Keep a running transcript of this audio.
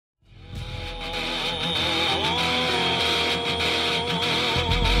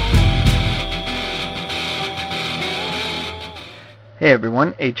Hey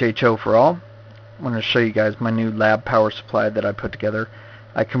everyone, HHO for all. I want to show you guys my new lab power supply that I put together.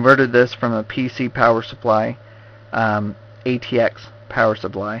 I converted this from a PC power supply, ATX power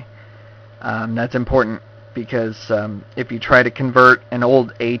supply. That's important because if you try to convert an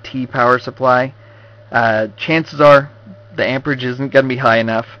old AT power supply, chances are the amperage isn't going to be high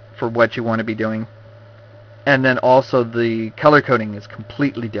enough for what you want to be doing. And then also the color coding is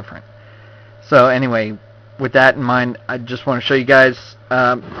completely different. So anyway, with that in mind, I just want to show you guys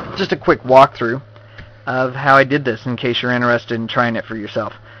just a quick walkthrough of how I did this in case you're interested in trying it for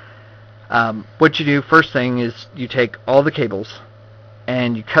yourself. What you do first thing is you take all the cables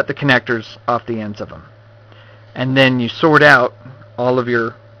and you cut the connectors off the ends of them. And then you sort out all of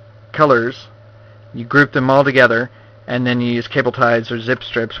your colors, you group them all together, and then you use cable ties or zip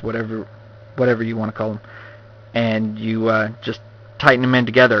strips, whatever you want to call them, and you just tighten them in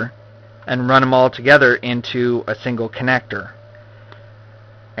together and run them all together into a single connector.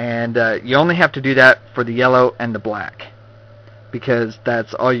 And you only have to do that for the yellow and the black, because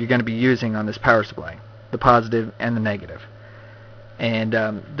that's all you're going to be using on this power supply, the positive and the negative. And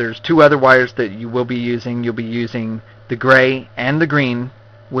there's two other wires that you will be using. You'll be using the gray and the green,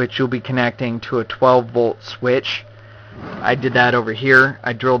 which you'll be connecting to a 12-volt switch. I did that over here.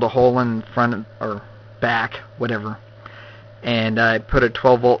 I drilled a hole in front or back, whatever, and I put a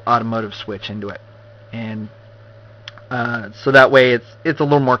 12-volt automotive switch into it. And so that way it's a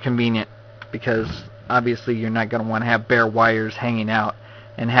little more convenient, because obviously you're not going to want to have bare wires hanging out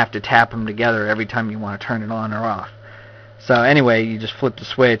and have to tap them together every time you want to turn it on or off. So anyway, you just flip the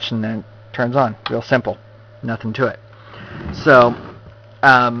switch and then it turns on. Real simple. Nothing to it. So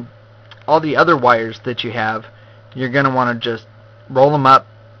all the other wires that you have, you're going to want to just roll them up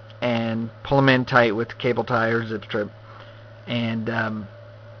and pull them in tight with cable tie or zip strip. And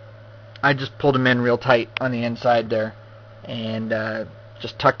I just pulled them in real tight on the inside there, and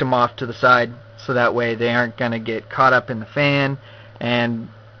just tucked them off to the side, so that way they aren't going to get caught up in the fan, and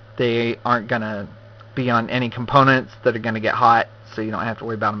they aren't going to be on any components that are going to get hot, so you don't have to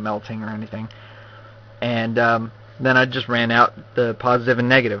worry about them melting or anything. And then I just ran out the positive and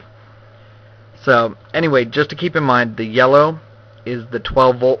negative. So anyway, just to keep in mind, the yellow is the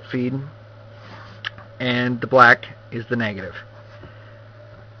 12-volt feed, and the black is the negative.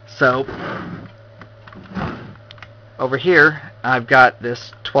 So over here I've got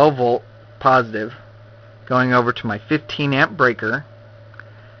this 12-volt positive going over to my 15-amp breaker,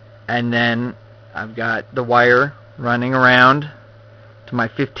 and then I've got the wire running around to my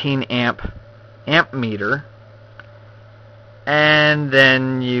 15-amp amp meter, and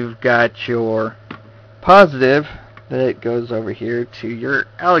then you've got your positive that goes over here to your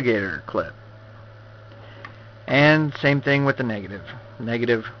alligator clip. And same thing with the negative.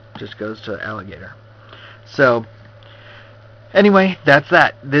 Negative just goes to alligator. So anyway, that's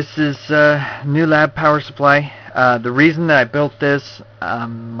that. This is new lab power supply. The reason that I built this,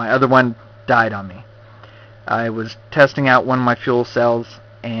 my other one died on me. I was testing out one of my fuel cells,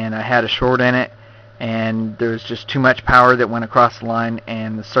 and I had a short in it, and there was just too much power that went across the line,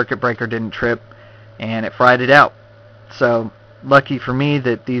 and the circuit breaker didn't trip, and it fried it out. So lucky for me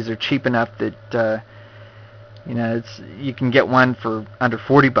that these are cheap enough that you can get one for under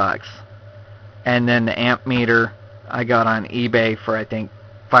 $40, and then the amp meter I got on eBay for I think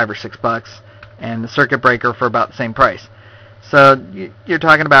 $5 or $6, and the circuit breaker for about the same price. So you're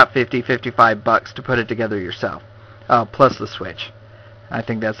talking about $50-$55 to put it together yourself, plus the switch. I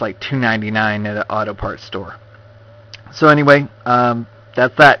think that's like $2.99 at an auto parts store. So anyway,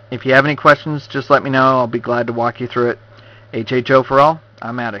 that's that. If you have any questions, just let me know. I'll be glad to walk you through it. HHO for all.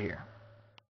 I'm out of here.